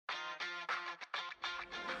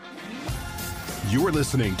You're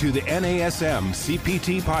listening to the NASM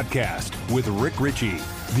CPT Podcast with Rick Ritchie,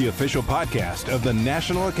 the official podcast of the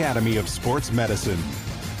National Academy of Sports Medicine.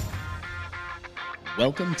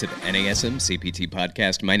 Welcome to the NASM CPT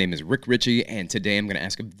Podcast. My name is Rick Ritchie, and today I'm going to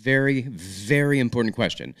ask a very, very important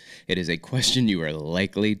question. It is a question you are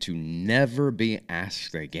likely to never be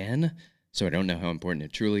asked again, so I don't know how important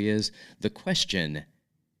it truly is. The question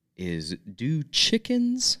is, do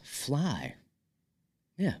chickens fly?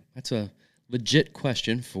 Yeah, that's a legit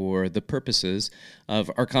question for the purposes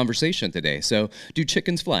of our conversation today. So, do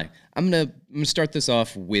chickens fly? I'm gonna start this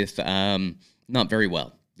off with not very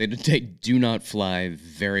well. They do not fly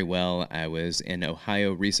very well. I was in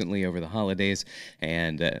Ohio recently over the holidays,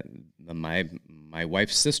 and my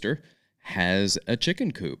wife's sister has a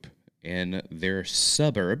chicken coop in their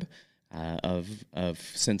suburb of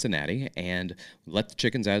Cincinnati, and let the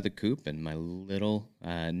chickens out of the coop, and my little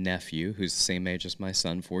nephew, who's the same age as my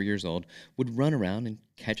son, 4 years old, would run around and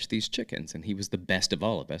catch these chickens, and he was the best of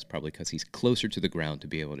all of us, probably because he's closer to the ground to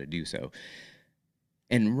be able to do so.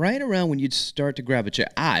 And right around when you'd start to grab a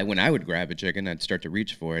chicken, when I would grab a chicken, I'd start to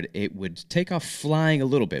reach for it, it would take off flying a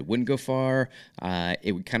little bit, wouldn't go far,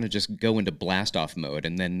 it would kind of just go into blast-off mode,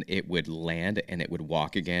 and then it would land, and it would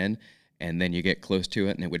walk again, and then you get close to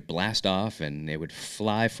it, and it would blast off, and it would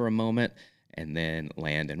fly for a moment, and then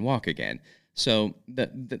land and walk again. So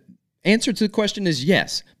the answer to the question is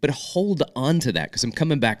yes, but hold on to that, because I'm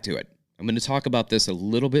coming back to it. I'm going to talk about this a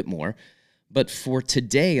little bit more, but for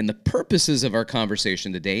today, and the purposes of our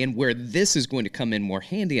conversation today, and where this is going to come in more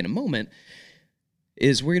handy in a moment,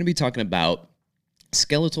 is we're going to be talking about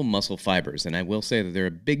skeletal muscle fibers. And I will say that there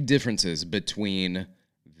are big differences between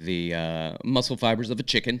the muscle fibers of a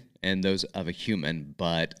chicken and those of a human,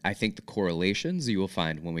 but I think the correlations you will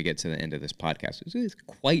find when we get to the end of this podcast is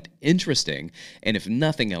quite interesting, and if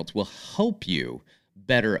nothing else, will help you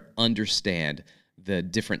better understand the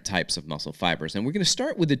different types of muscle fibers. And we're going to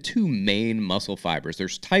start with the two main muscle fibers.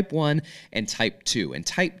 There's type 1 and type 2, and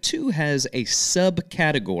type 2 has a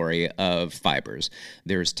subcategory of fibers.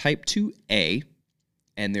 There's type 2A,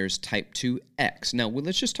 and there's type 2X. Now,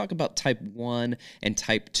 let's just talk about type 1 and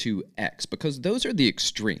type 2X, because those are the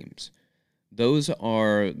extremes. Those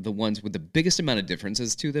are the ones with the biggest amount of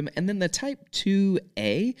differences to them. And then the type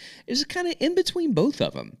 2A is kind of in between both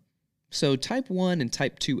of them. So type 1 and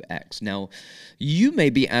type 2X. Now, you may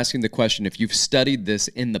be asking the question, if you've studied this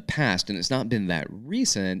in the past and it's not been that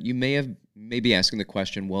recent, you may be asking the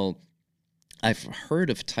question, well, I've heard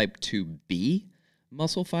of type 2B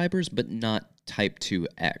muscle fibers, but not type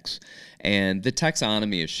 2X. And the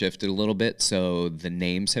taxonomy has shifted a little bit, so the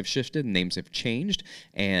names have shifted, names have changed,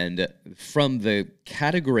 and from the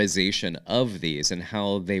categorization of these and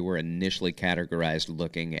how they were initially categorized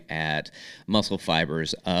looking at muscle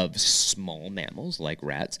fibers of small mammals like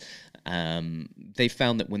rats, they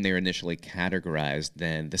found that when they were initially categorized,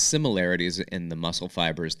 then the similarities in the muscle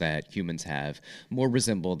fibers that humans have more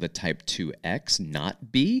resemble the type 2X,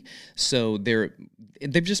 not B. So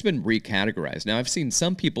they've just been recategorized. Now, I've seen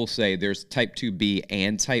some people say there's type 2B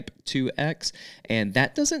and type 2X, and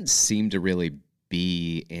that doesn't seem to really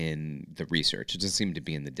be in the research. It doesn't seem to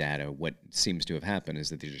be in the data. What seems to have happened is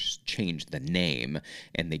that they just changed the name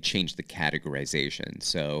and they changed the categorization.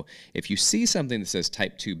 So if you see something that says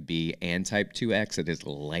type 2B and type 2X, it is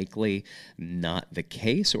likely not the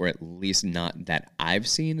case, or at least not that I've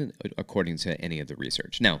seen according to any of the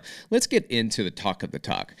research. Now, let's get into the talk of the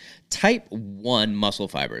talk. Type 1 muscle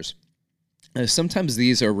fibers. Sometimes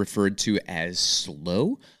these are referred to as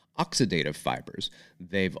slow oxidative fibers.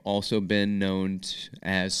 They've also been known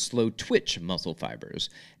as slow twitch muscle fibers,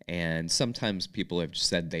 and sometimes people have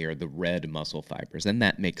said they are the red muscle fibers, and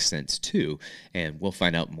that makes sense too, and we'll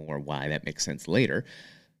find out more why that makes sense later.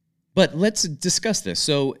 But let's discuss this.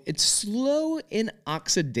 So it's slow in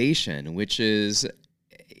oxidation, which is,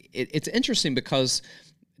 it's interesting because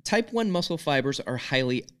type 1 muscle fibers are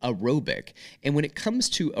highly aerobic. And when it comes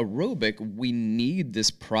to aerobic, we need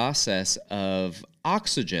this process of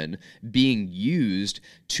oxygen being used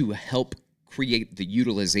to help create the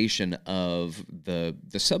utilization of the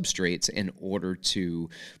substrates in order to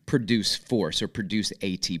produce force or produce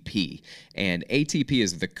ATP. And ATP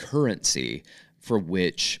is the currency for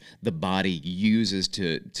which the body uses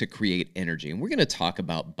to create energy. And we're going to talk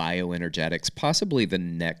about bioenergetics possibly the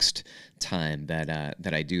next time that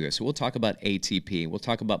I do this. So we'll talk about ATP, we'll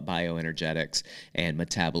talk about bioenergetics and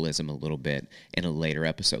metabolism a little bit in a later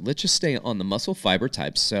episode. Let's just stay on the muscle fiber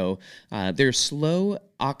types. So they're slow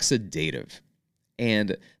oxidative,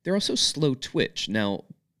 and they're also slow twitch. Now,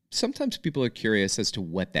 sometimes people are curious as to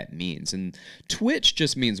what that means. And twitch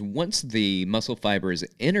just means once the muscle fiber is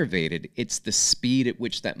innervated, it's the speed at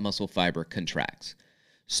which that muscle fiber contracts.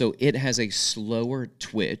 So it has a slower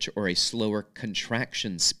twitch or a slower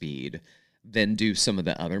contraction speed than do some of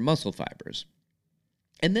the other muscle fibers.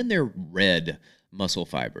 And then there are red muscle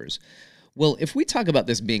fibers. Well, if we talk about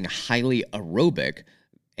this being highly aerobic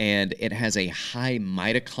and it has a high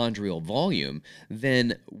mitochondrial volume,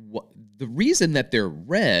 then the reason that they're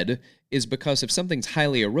red is because if something's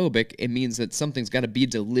highly aerobic, it means that something's got to be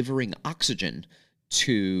delivering oxygen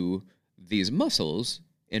to these muscles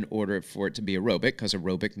in order for it to be aerobic, because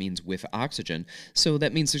aerobic means with oxygen. So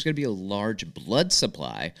that means there's going to be a large blood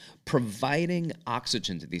supply providing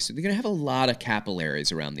oxygen to these. So they're going to have a lot of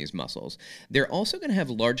capillaries around these muscles. They're also going to have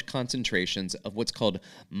large concentrations of what's called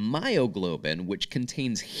myoglobin, which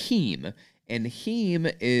contains heme. And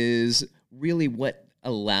heme is really what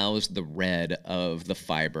allows the red of the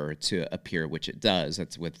fiber to appear, which it does.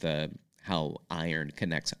 That's with how iron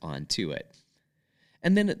connects onto it.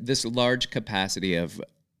 And then this large capacity of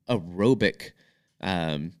aerobic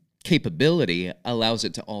capability allows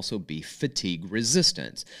it to also be fatigue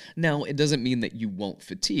resistant. Now, it doesn't mean that you won't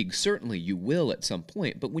fatigue. Certainly you will at some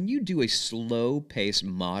point, but when you do a slow-paced,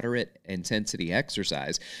 moderate intensity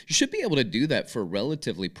exercise, you should be able to do that for a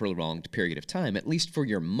relatively prolonged period of time, at least for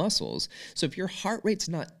your muscles. So if your heart rate's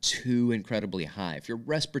not too incredibly high, if your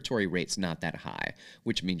respiratory rate's not that high,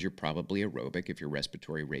 which means you're probably aerobic if your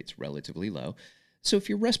respiratory rate's relatively low. So if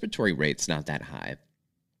your respiratory rate's not that high,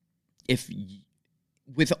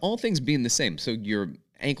 with all things being the same, so your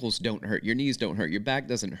ankles don't hurt, your knees don't hurt, your back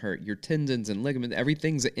doesn't hurt, your tendons and ligaments,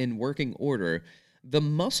 everything's in working order, the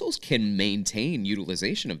muscles can maintain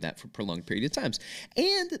utilization of that for prolonged period of times.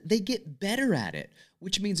 And they get better at it,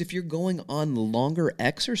 which means if you're going on longer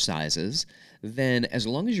exercises, then as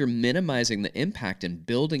long as you're minimizing the impact and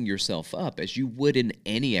building yourself up as you would in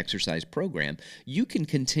any exercise program, you can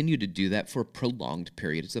continue to do that for prolonged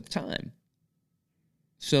periods of time.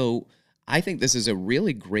 So I think this is a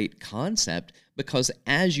really great concept because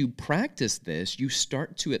as you practice this, you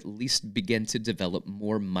start to at least begin to develop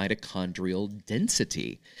more mitochondrial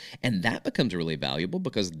density. And that becomes really valuable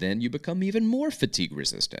because then you become even more fatigue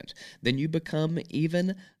resistant. Then you become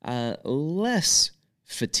even less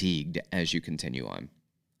fatigued as you continue on.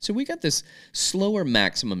 So we got this slower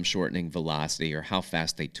maximum shortening velocity, or how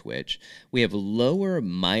fast they twitch. We have lower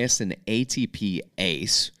myosin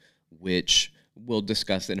ATPase, which we'll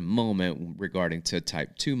discuss in a moment regarding to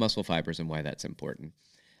type 2 muscle fibers and why that's important.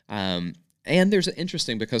 And there's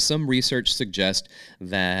interesting because some research suggests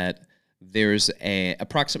that there's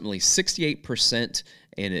approximately 68%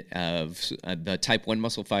 of the type 1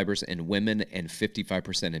 muscle fibers in women and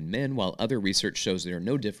 55% in men, while other research shows there are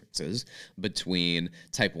no differences between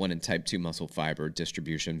type 1 and type 2 muscle fiber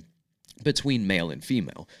distribution between male and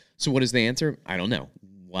female. So what is the answer? I don't know.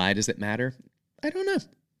 Why does it matter? I don't know.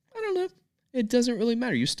 It doesn't really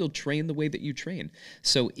matter. You still train the way that you train.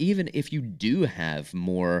 So even if you do have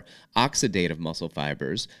more oxidative muscle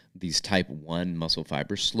fibers, these type 1 muscle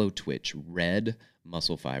fibers, slow twitch, red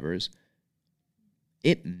muscle fibers,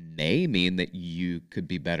 it may mean that you could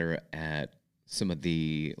be better at some of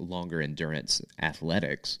the longer endurance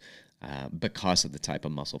athletics because of the type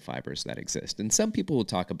of muscle fibers that exist. And some people will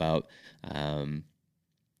talk about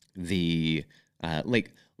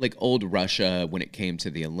like old Russia, when it came to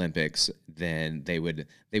the Olympics, then they would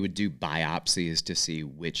do biopsies to see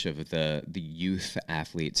which of the youth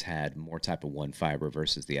athletes had more type of 1 fiber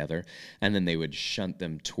versus the other, and then they would shunt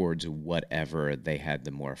them towards whatever they had the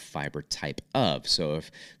more fiber type of. So if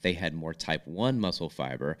they had more type 1 muscle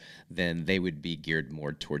fiber, then they would be geared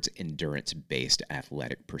more towards endurance-based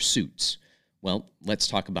athletic pursuits. Well, let's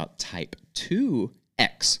talk about type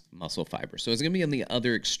 2X muscle fiber. So it's going to be on the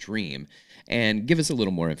other extreme, and give us a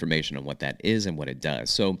little more information on what that is and what it does.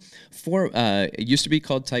 So it used to be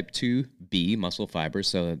called type 2B muscle fibers,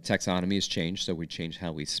 so taxonomy has changed, so we changed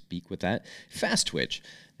how we speak with that. Fast twitch.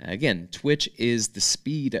 Again, twitch is the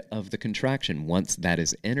speed of the contraction once that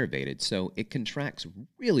is innervated, so it contracts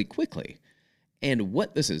really quickly. And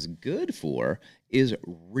what this is good for is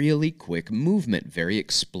really quick movement, very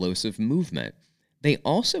explosive movement. They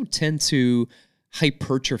also tend to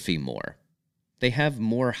hypertrophy more. They have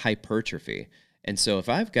more hypertrophy. And so if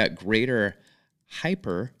I've got greater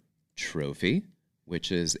hypertrophy,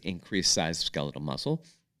 which is increased size of skeletal muscle,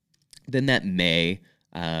 then that may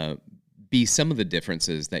be some of the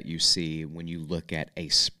differences that you see when you look at a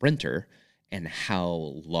sprinter and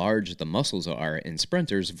how large the muscles are in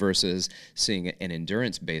sprinters versus seeing an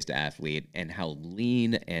endurance-based athlete and how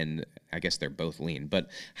lean, and I guess they're both lean, but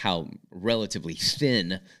how relatively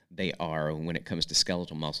thin they are when it comes to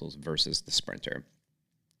skeletal muscles versus the sprinter.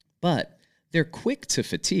 But they're quick to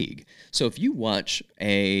fatigue. So if you watch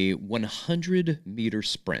a 100-meter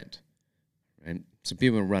sprint, right? So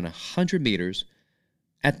people run 100 meters.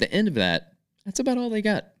 At the end of that, that's about all they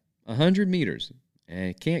got, 100 meters.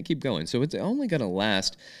 And can't keep going. So it's only going to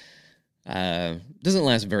last, doesn't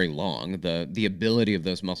last very long, the ability of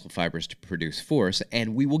those muscle fibers to produce force.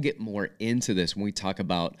 And we will get more into this when we talk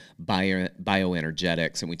about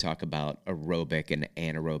bioenergetics and we talk about aerobic and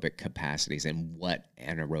anaerobic capacities and what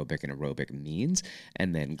anaerobic and aerobic means,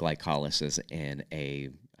 and then glycolysis in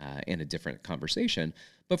a different conversation.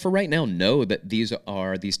 But for right now, know that these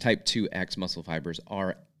type 2X muscle fibers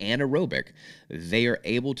are anaerobic. They are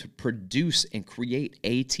able to produce and create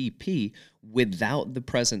ATP without the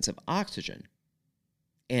presence of oxygen.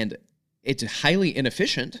 And it's highly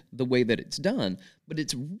inefficient the way that it's done, but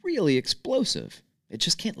it's really explosive. It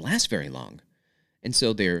just can't last very long. And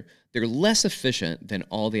so they're less efficient than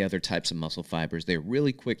all the other types of muscle fibers. They're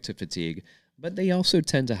really quick to fatigue, but they also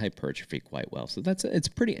tend to hypertrophy quite well. So it's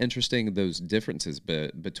pretty interesting, those differences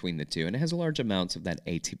between the two. And it has large amounts of that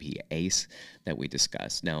ATP ACE that we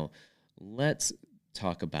discussed. Now, let's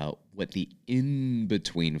talk about what the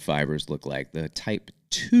in-between fibers look like, the type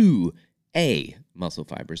 2A muscle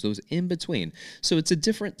fibers, those in between. So it's a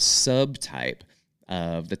different subtype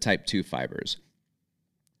of the type 2 fibers.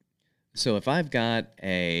 So if I've got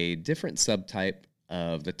a different subtype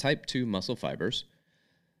of the type 2 muscle fibers,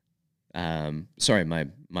 sorry,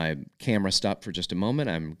 my camera stopped for just a moment.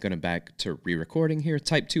 I'm going to back to re-recording here.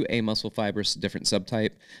 Type 2A muscle fibers, different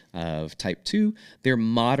subtype of type 2. They're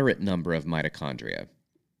moderate number of mitochondria.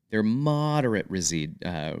 They're moderate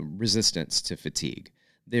resistance to fatigue.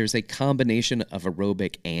 There's a combination of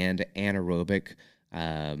aerobic and anaerobic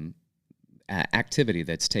activity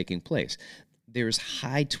that's taking place. There's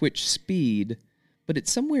high twitch speed, but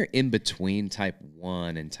it's somewhere in between type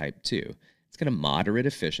 1 and type 2. It's got a moderate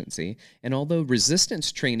efficiency, and although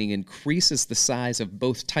resistance training increases the size of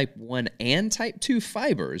both type 1 and type 2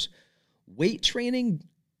 fibers, weight training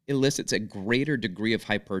elicits a greater degree of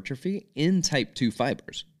hypertrophy in type 2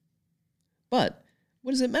 fibers. But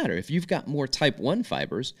what does it matter? If you've got more type 1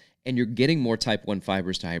 fibers and you're getting more type 1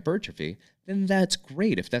 fibers to hypertrophy, then that's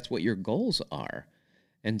great if that's what your goals are.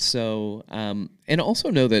 And so, and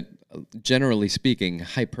also know that generally speaking,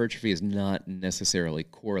 hypertrophy is not necessarily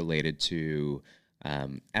correlated to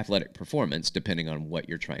athletic performance, depending on what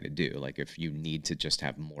you're trying to do. Like if you need to just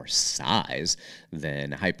have more size,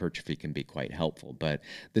 then hypertrophy can be quite helpful. But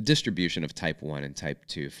the distribution of type 1 and type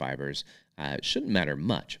 2 fibers shouldn't matter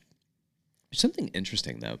much. There's something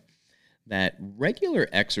interesting, though, that regular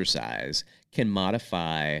exercise can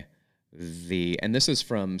modify and this is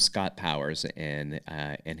from Scott Powers in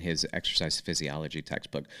his exercise physiology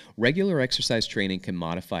textbook. Regular exercise training can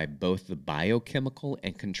modify both the biochemical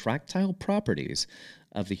and contractile properties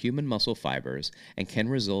of the human muscle fibers and can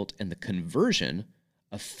result in the conversion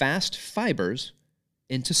of fast fibers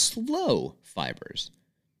into slow fibers.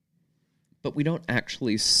 But we don't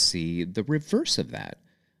actually see the reverse of that.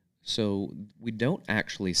 So we don't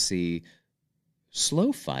actually see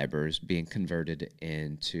slow fibers being converted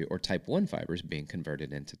into, or type 1 fibers being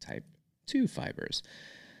converted into type 2 fibers.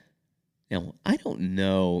 Now, I don't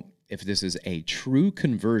know if this is a true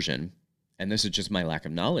conversion, and this is just my lack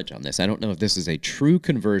of knowledge on this. I don't know if this is a true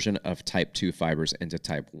conversion of type 2 fibers into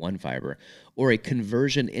type 1 fiber, or a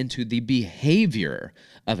conversion into the behavior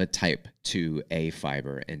of a type 2A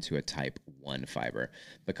fiber into a type 1 fiber,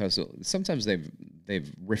 because sometimes they've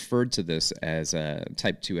referred to this as a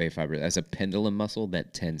type 2A fiber as a pendulum muscle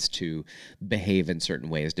that tends to behave in certain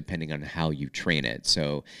ways depending on how you train it.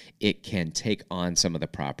 So it can take on some of the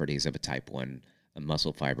properties of a type 1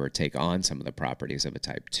 muscle fiber, take on some of the properties of a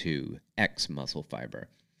type 2X muscle fiber.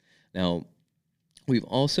 Now, we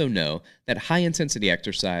also know that high-intensity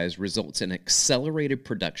exercise results in accelerated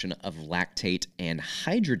production of lactate and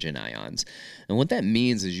hydrogen ions. And what that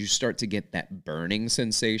means is you start to get that burning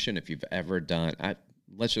sensation. If you've ever done,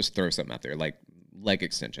 let's just throw something out there, like leg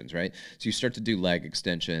extensions, right? So you start to do leg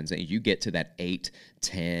extensions and you get to that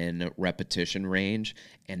 8-10 repetition range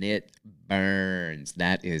and it burns.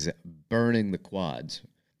 That is burning the quads.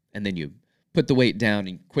 And then you put the weight down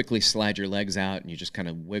and quickly slide your legs out and you just kind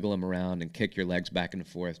of wiggle them around and kick your legs back and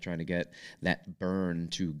forth trying to get that burn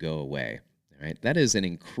to go away. All right? That is an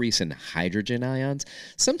increase in hydrogen ions.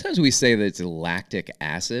 Sometimes we say that it's lactic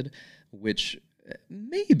acid, which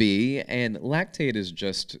maybe, and lactate is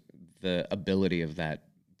just the ability of that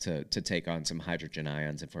to take on some hydrogen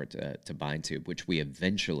ions and for it to bind to, which we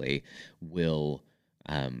eventually will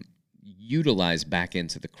utilize back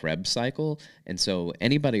into the Krebs cycle. And so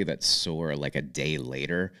anybody that's sore like a day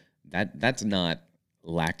later, that's not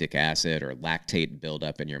lactic acid or lactate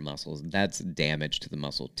buildup in your muscles. That's damage to the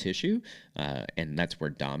muscle tissue, and that's where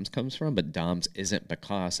DOMS comes from. But DOMS isn't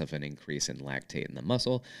because of an increase in lactate in the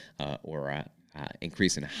muscle or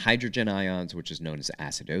increase in hydrogen ions, which is known as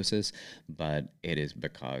acidosis, but it is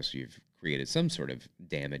because you've created some sort of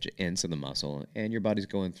damage into the muscle, and your body's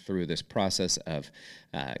going through this process of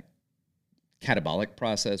catabolic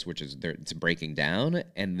process, which is it's breaking down,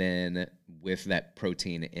 and then with that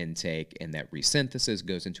protein intake and that resynthesis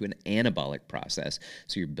goes into an anabolic process,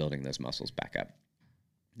 so you're building those muscles back up.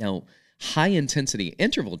 Now, high-intensity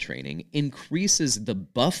interval training increases the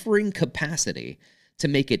buffering capacity to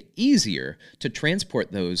make it easier to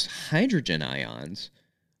transport those hydrogen ions,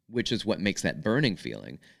 which is what makes that burning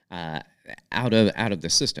feeling, out of the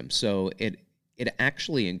system. So it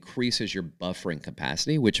actually increases your buffering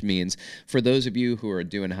capacity, which means for those of you who are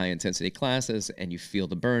doing high-intensity classes and you feel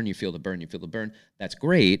the burn, that's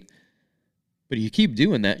great. But if you keep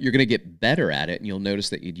doing that, you're going to get better at it, and you'll notice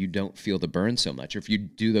that you don't feel the burn so much. Or if you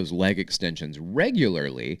do those leg extensions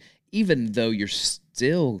regularly, even though you're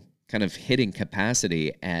still kind of hitting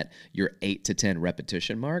capacity at your 8 to 10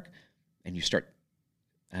 repetition mark, and you start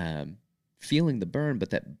feeling the burn, but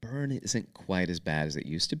that burn isn't quite as bad as it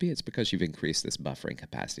used to be, it's because you've increased this buffering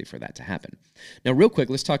capacity for that to happen. Now, real quick,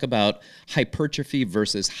 let's talk about hypertrophy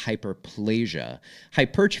versus hyperplasia.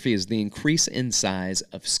 Hypertrophy is the increase in size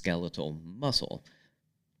of skeletal muscle.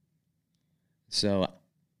 So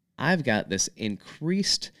I've got this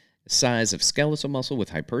increased size of skeletal muscle with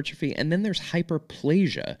hypertrophy, and then there's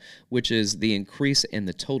hyperplasia, which is the increase in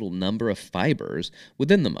the total number of fibers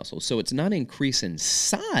within the muscle. So it's not increase in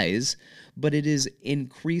size, but it is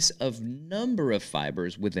increase of number of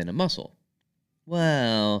fibers within a muscle.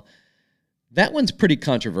 Well, that one's pretty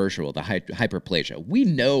controversial, the hyperplasia. We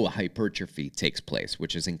know hypertrophy takes place,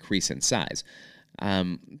 which is increase in size.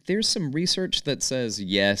 There's some research that says,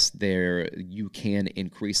 yes, you can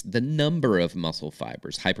increase the number of muscle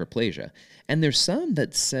fibers, hyperplasia. And there's some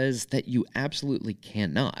that says that you absolutely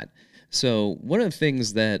cannot. So one of the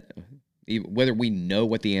things that, whether we know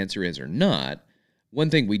what the answer is or not, one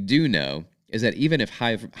thing we do know is that even if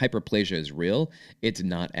hyperplasia is real, it's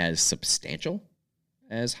not as substantial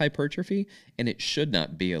as hypertrophy, and it should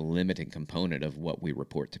not be a limiting component of what we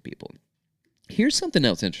report to people. Here's something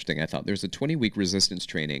else interesting I thought. There's a 20-week resistance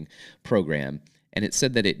training program, and it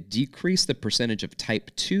said that it decreased the percentage of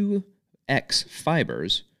type 2X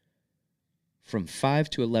fibers from 5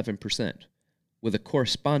 to 11%, with a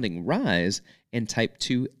corresponding rise in type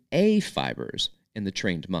 2A fibers in the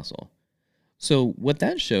trained muscle. So what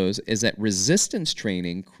that shows is that resistance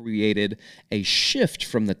training created a shift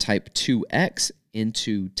from the type 2X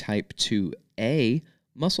into type 2A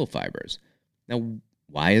muscle fibers. Now,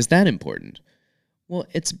 why is that important? Well,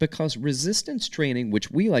 it's because resistance training,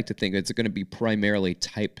 which we like to think it's going to be primarily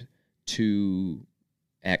type 2X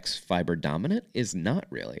fiber dominant, is not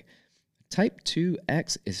really. Type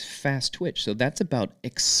 2X is fast twitch, so that's about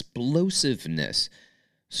explosiveness.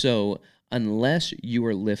 So unless you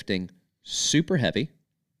are lifting super heavy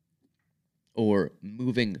or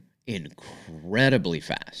moving incredibly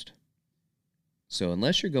fast, so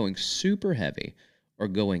unless you're going super heavy or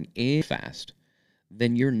going in fast,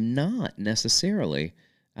 then you're not necessarily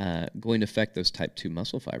going to affect those type 2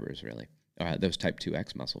 muscle fibers, really, those type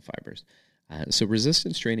 2X muscle fibers. So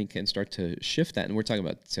resistance training can start to shift that, and we're talking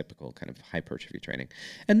about typical kind of hypertrophy training.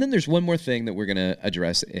 And then there's one more thing that we're going to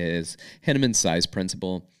address is Henneman's size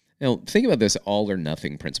principle. Now, think about this all or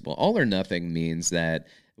nothing principle. All or nothing means that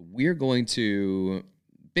we're going to,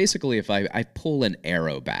 basically, if I pull an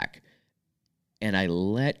arrow back, and I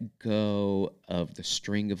let go of the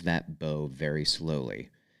string of that bow very slowly,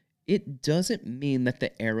 it doesn't mean that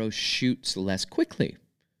the arrow shoots less quickly.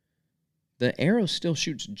 The arrow still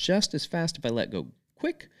shoots just as fast if I let go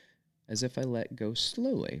quick as if I let go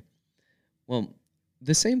slowly. Well,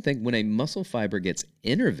 the same thing when a muscle fiber gets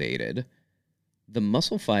innervated, the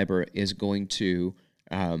muscle fiber is going to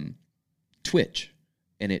twitch,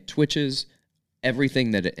 and it twitches everything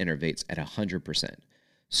that it innervates at 100%.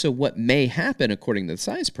 So what may happen, according to the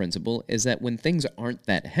size principle, is that when things aren't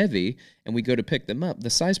that heavy and we go to pick them up, the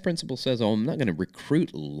size principle says, oh, I'm not going to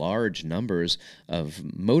recruit large numbers of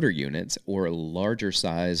motor units or larger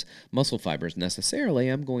size muscle fibers necessarily.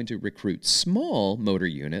 I'm going to recruit small motor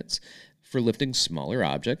units for lifting smaller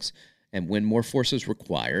objects. And when more force is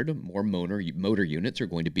required, more motor units are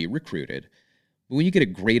going to be recruited. But when you get a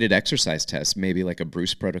graded exercise test, maybe like a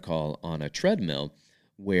Bruce protocol on a treadmill,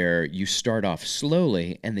 where you start off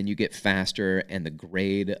slowly and then you get faster and the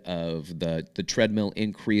grade of the treadmill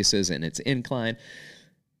increases and its incline,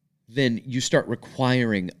 then you start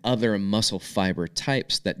requiring other muscle fiber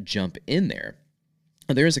types that jump in there.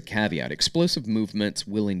 There is a caveat. Explosive movements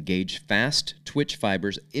will engage fast twitch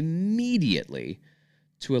fibers immediately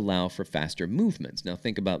to allow for faster movements. Now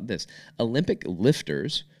think about this. Olympic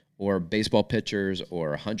lifters or baseball pitchers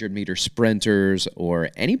or 100-meter sprinters or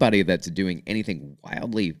anybody that's doing anything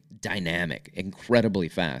wildly dynamic, incredibly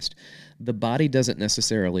fast, the body doesn't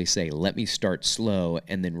necessarily say, let me start slow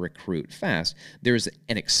and then recruit fast. There's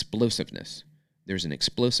an explosiveness. There's an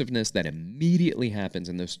explosiveness that immediately happens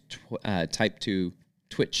in those type 2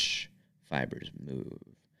 twitch fibers move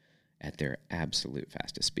at their absolute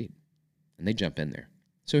fastest speed. And they jump in there.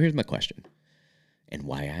 So here's my question, and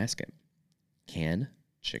why I ask it. Can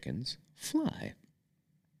chickens fly?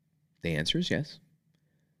 The answer is yes.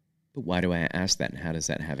 But why do I ask that, and how does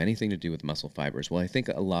that have anything to do with muscle fibers? Well, I think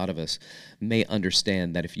a lot of us may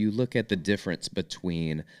understand that if you look at the difference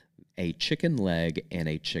between a chicken leg and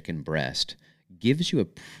a chicken breast, gives you a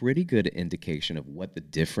pretty good indication of what the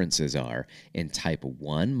differences are in type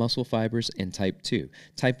 1 muscle fibers and type 2.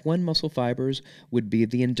 Type 1 muscle fibers would be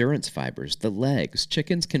the endurance fibers, the legs.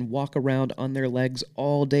 Chickens can walk around on their legs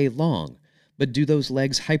all day long, but do those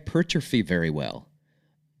legs hypertrophy very well?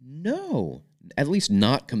 No, at least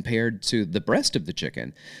not compared to the breast of the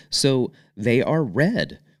chicken. So they are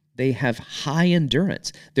red. They have high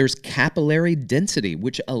endurance. There's capillary density,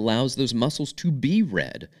 which allows those muscles to be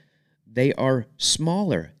red. They are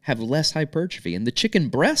smaller, have less hypertrophy. And the chicken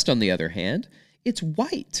breast, on the other hand, it's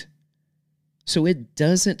white. So it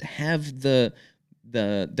doesn't have the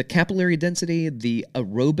capillary density, the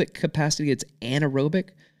aerobic capacity. It's anaerobic.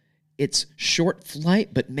 It's short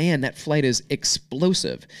flight, but man, that flight is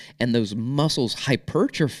explosive. And those muscles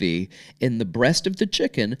hypertrophy in the breast of the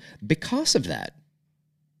chicken because of that.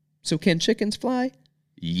 So can chickens fly?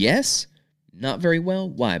 Yes. Not very well.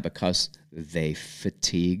 Why? Because they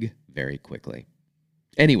fatigue very quickly.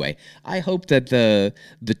 Anyway, I hope that the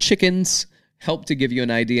chickens help to give you an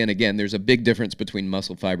idea. And again, there's a big difference between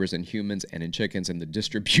muscle fibers in humans and in chickens and the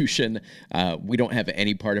distribution. We don't have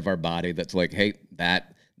any part of our body that's like, hey,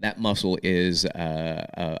 that muscle is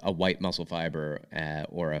a white muscle fiber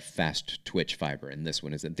or a fast twitch fiber, and this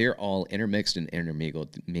one isn't. They're all intermixed and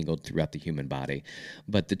intermingled throughout the human body.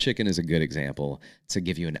 But the chicken is a good example to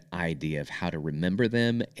give you an idea of how to remember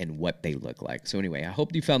them and what they look like. So anyway, I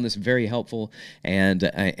hope you found this very helpful. And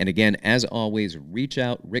again, as always, reach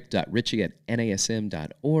out,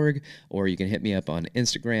 rick.richie@nasm.org, or you can hit me up on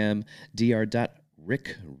Instagram,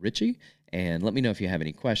 dr.rickritchie. And let me know if you have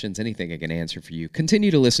any questions, anything I can answer for you.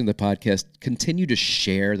 Continue to listen to the podcast. Continue to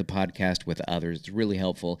share the podcast with others. It's really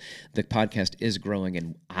helpful. The podcast is growing,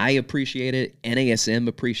 and I appreciate it. NASM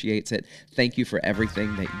appreciates it. Thank you for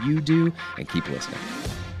everything that you do, and keep listening.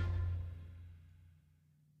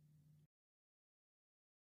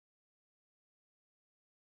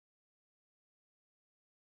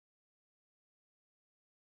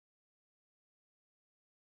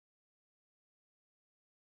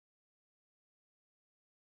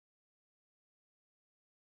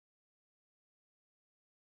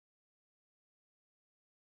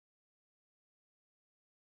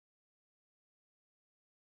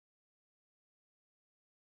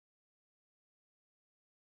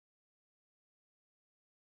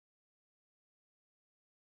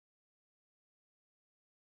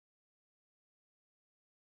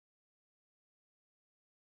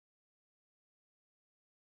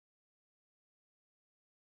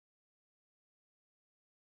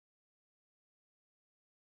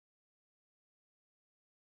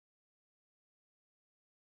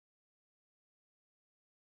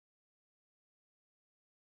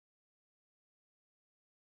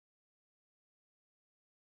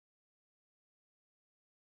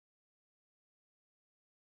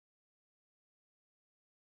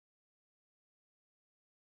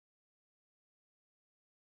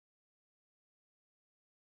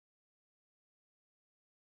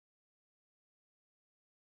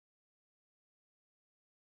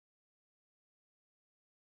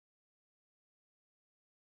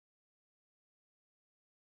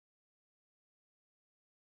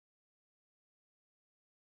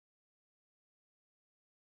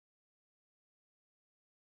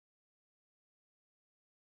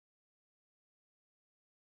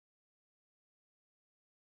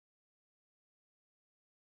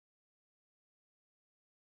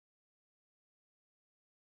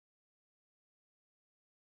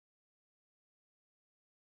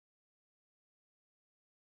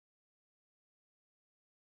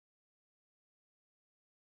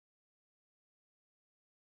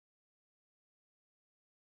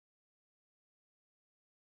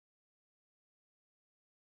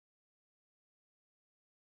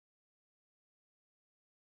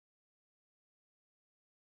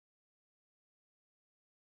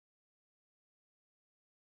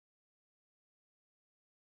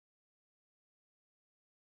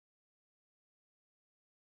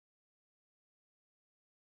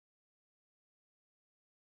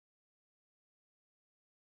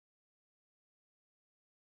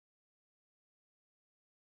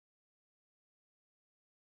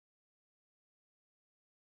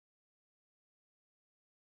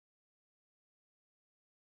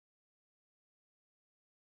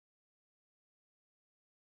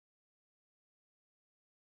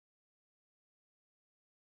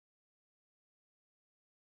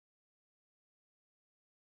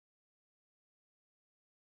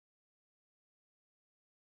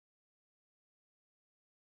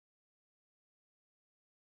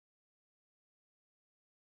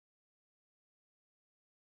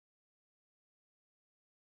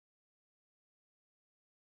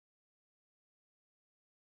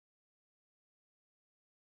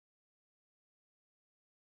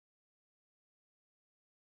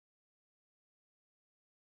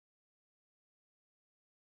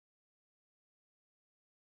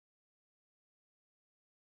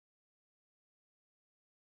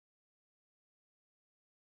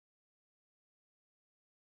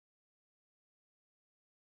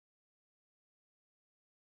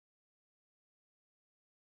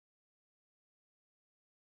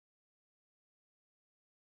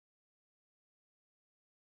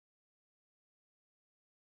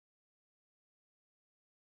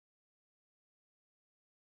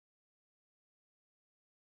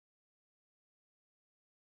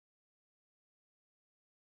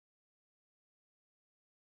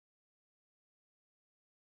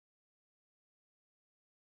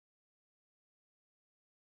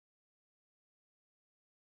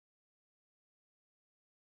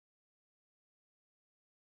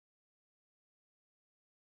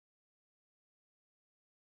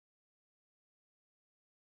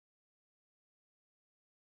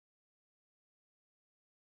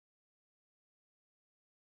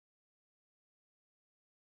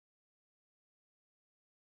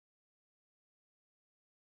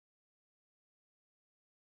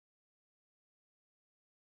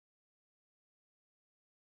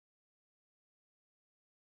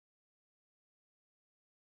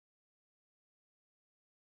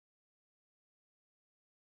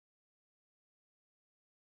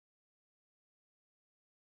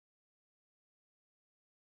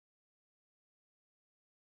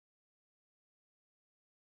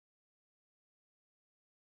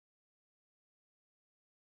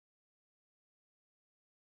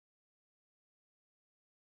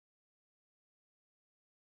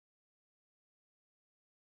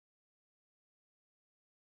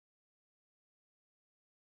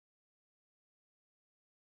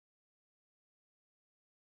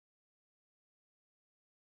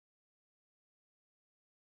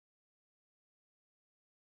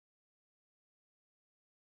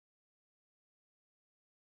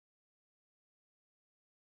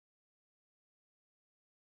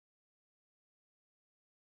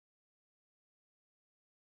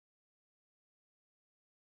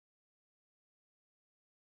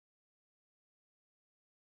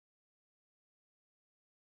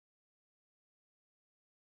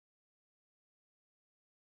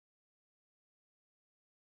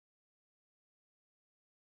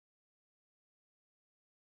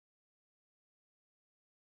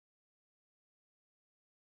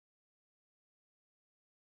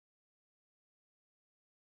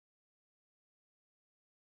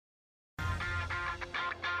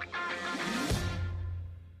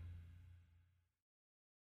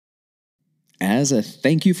 as a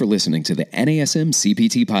thank you for listening to the NASM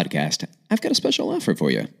CPT podcast, I've got a special offer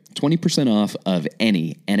for you. 20% off of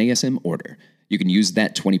any NASM order. You can use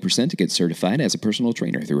that 20% to get certified as a personal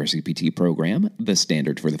trainer through our CPT program, the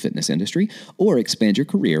standard for the fitness industry, or expand your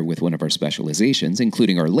career with one of our specializations,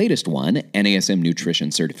 including our latest one, NASM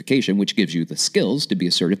Nutrition Certification, which gives you the skills to be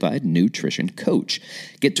a certified nutrition coach.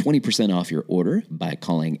 Get 20% off your order by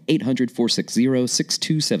calling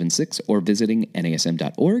 800-460-6276 or visiting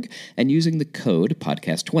NASM.org and using the code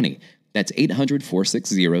podcast20. That's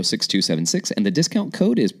 800-460-6276, and the discount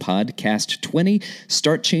code is podcast20.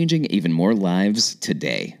 Start changing even more lives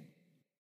today.